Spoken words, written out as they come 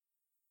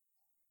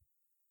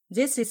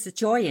This is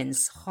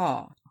Joyance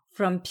Hall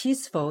from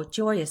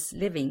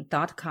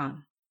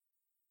peacefuljoyousliving.com.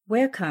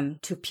 Welcome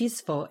to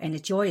Peaceful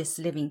and Joyous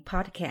Living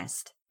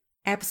Podcast,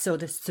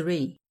 Episode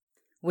 3,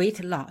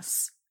 Weight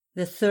Loss,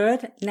 the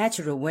third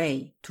natural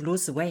way to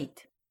lose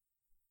weight.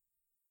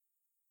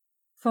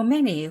 For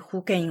many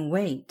who gain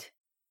weight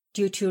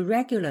due to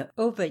regular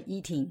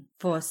overeating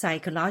for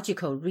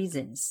psychological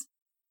reasons,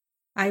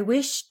 I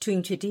wish to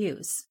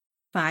introduce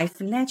 5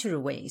 natural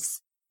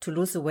ways to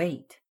lose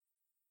weight.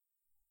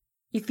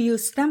 If you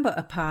stumble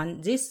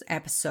upon this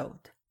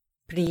episode,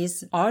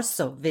 please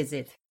also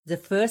visit the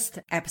first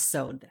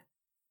episode,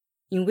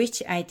 in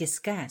which I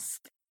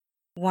discussed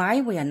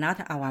why we are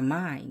not our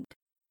mind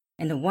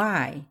and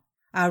why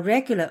our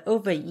regular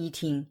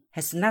overeating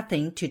has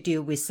nothing to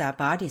do with our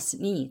body's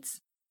needs,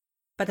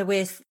 but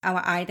with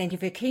our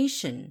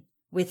identification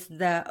with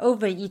the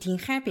overeating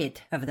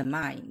habit of the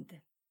mind.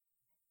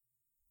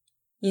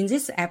 In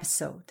this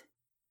episode,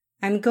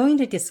 I'm going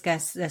to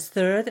discuss the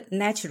third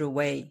natural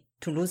way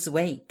to lose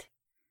weight,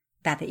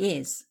 that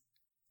is,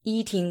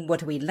 eating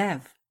what we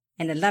love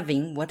and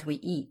loving what we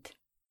eat.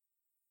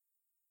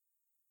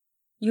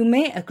 You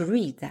may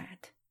agree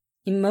that,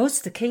 in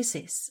most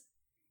cases,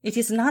 it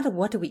is not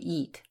what we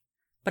eat,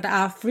 but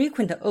our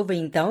frequent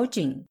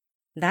overindulging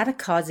that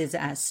causes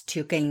us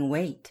to gain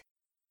weight.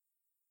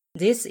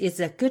 This is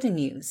the good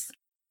news,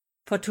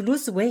 for to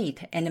lose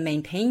weight and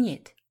maintain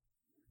it,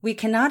 we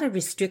cannot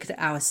restrict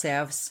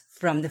ourselves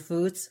from the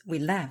foods we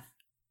love.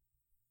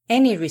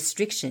 Any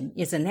restriction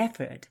is an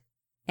effort,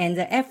 and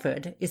the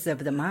effort is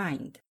of the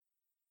mind.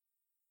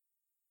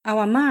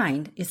 Our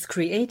mind is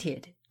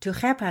created to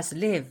help us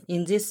live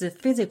in this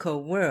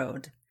physical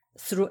world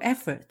through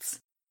efforts,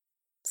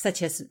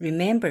 such as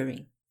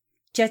remembering,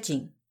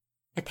 judging,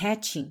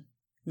 attaching,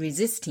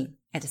 resisting,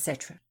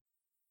 etc.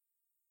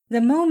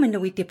 The moment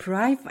we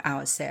deprive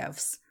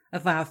ourselves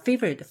of our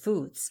favorite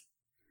foods,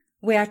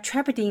 we are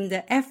trapped in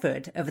the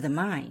effort of the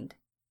mind,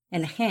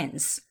 and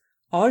hence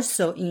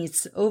also in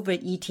its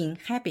overeating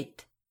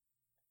habit.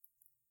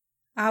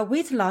 Our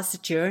weight loss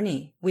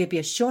journey will be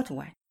a short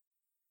one,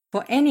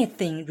 for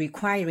anything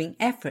requiring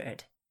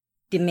effort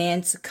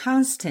demands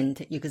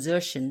constant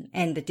exertion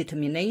and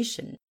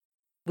determination,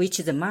 which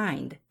the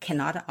mind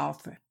cannot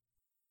offer.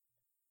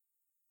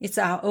 It's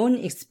our own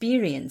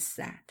experience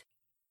that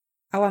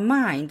our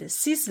mind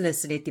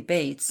ceaselessly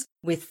debates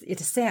with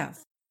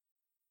itself.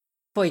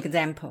 For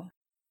example,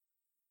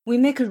 we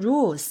make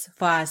rules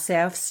for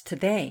ourselves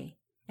today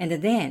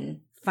and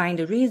then find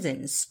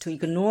reasons to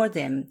ignore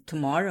them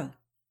tomorrow.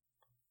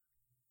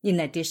 In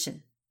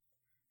addition,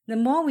 the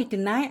more we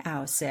deny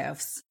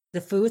ourselves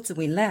the foods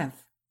we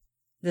love,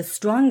 the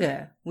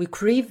stronger we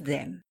crave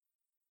them.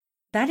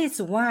 That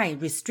is why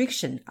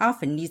restriction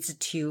often leads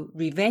to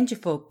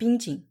revengeful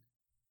binging.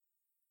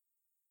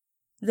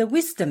 The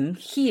wisdom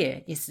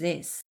here is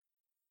this: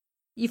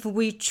 if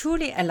we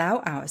truly allow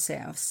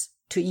ourselves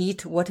to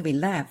eat what we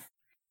love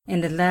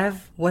and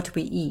love what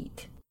we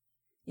eat,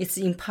 it's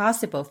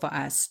impossible for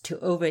us to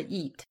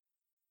overeat.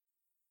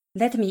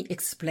 Let me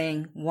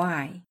explain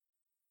why.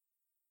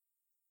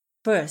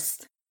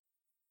 First,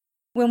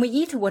 when we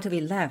eat what we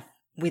love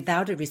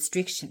without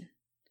restriction,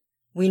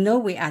 we know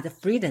we are the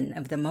freedom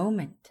of the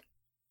moment.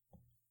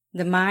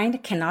 The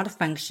mind cannot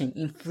function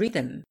in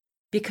freedom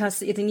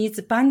because it needs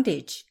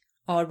bondage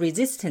or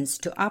resistance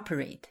to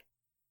operate.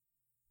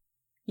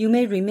 You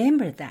may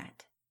remember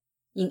that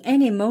in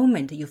any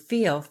moment you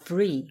feel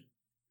free,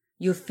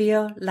 you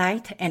feel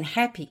light and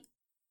happy.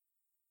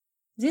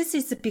 This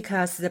is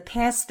because the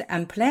past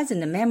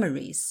unpleasant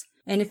memories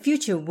and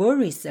future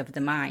worries of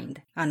the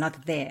mind are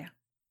not there.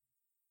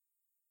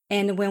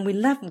 And when we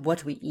love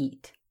what we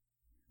eat,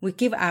 we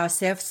give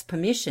ourselves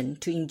permission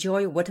to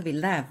enjoy what we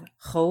love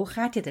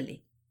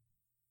wholeheartedly.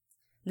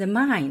 The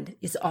mind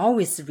is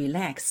always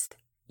relaxed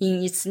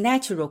in its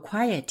natural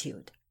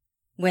quietude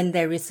when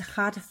there is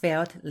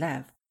heartfelt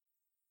love.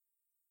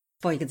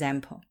 For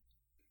example,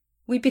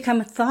 we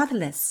become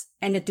thoughtless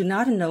and do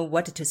not know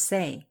what to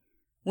say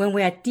when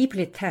we are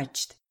deeply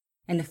touched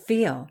and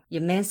feel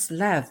immense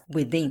love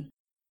within.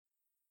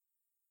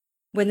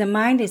 When the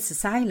mind is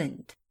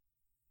silent,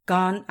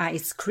 gone are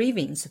its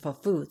cravings for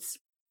foods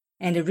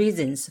and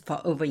reasons for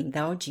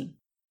overindulging.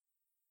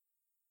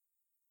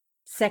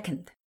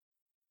 Second,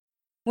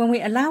 when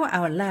we allow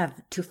our love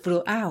to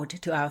flow out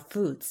to our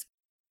foods,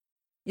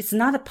 it's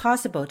not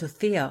possible to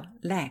feel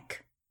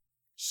lack,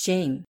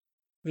 shame,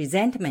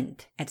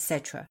 resentment,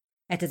 etc.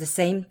 at the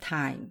same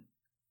time.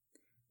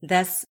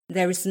 Thus,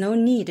 there is no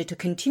need to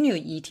continue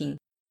eating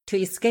to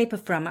escape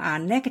from our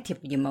negative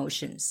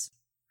emotions.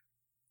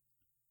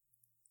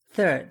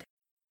 Third,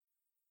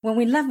 when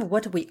we love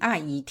what we are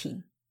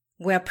eating,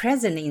 we are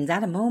present in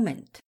that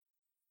moment,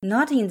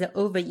 not in the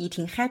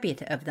overeating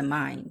habit of the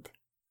mind.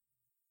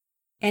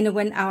 And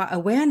when our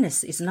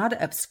awareness is not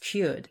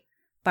obscured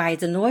by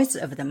the noise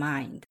of the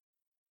mind,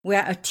 we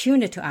are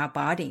attuned to our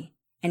body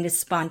and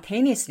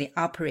spontaneously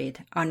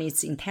operate on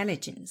its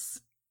intelligence.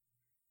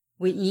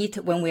 We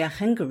eat when we are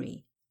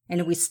hungry,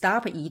 and we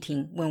stop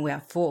eating when we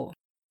are full.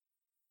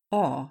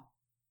 Or,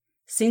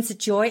 since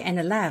joy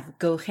and love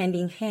go hand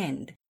in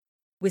hand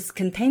with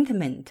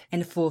contentment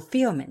and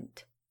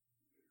fulfillment,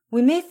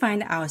 we may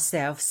find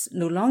ourselves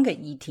no longer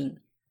eating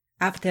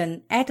after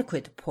an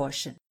adequate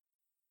portion.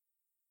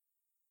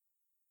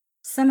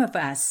 Some of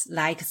us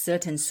like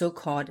certain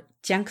so-called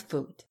junk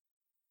food.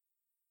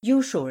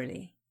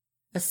 Usually,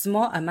 a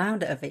small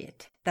amount of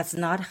it does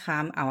not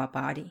harm our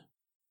body.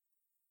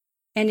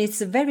 And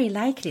it's very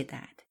likely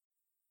that,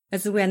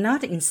 as we are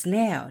not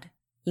ensnared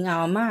in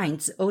our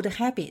mind's old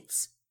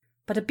habits,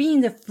 but be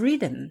in the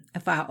freedom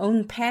of our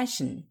own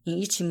passion in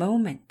each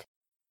moment,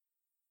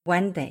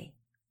 one day,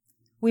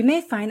 we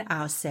may find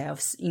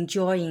ourselves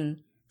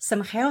enjoying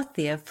some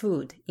healthier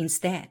food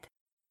instead.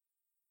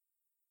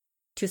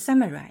 To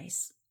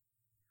summarize,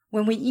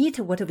 when we eat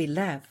what we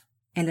love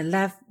and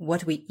love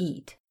what we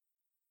eat,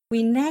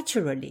 we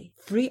naturally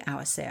free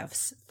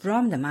ourselves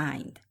from the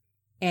mind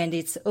and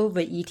its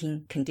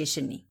overeating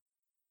conditioning.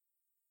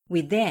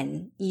 We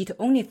then eat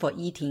only for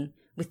eating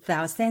with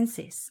our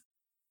senses.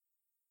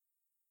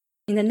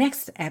 In the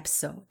next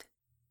episode,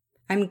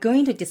 I'm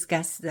going to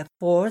discuss the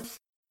fourth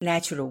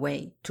natural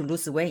way to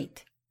lose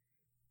weight.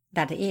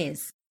 That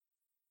is,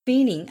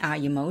 feeling our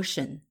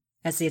emotion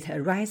as it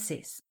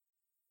arises.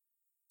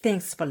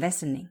 Thanks for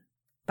listening.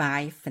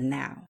 Bye for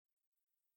now.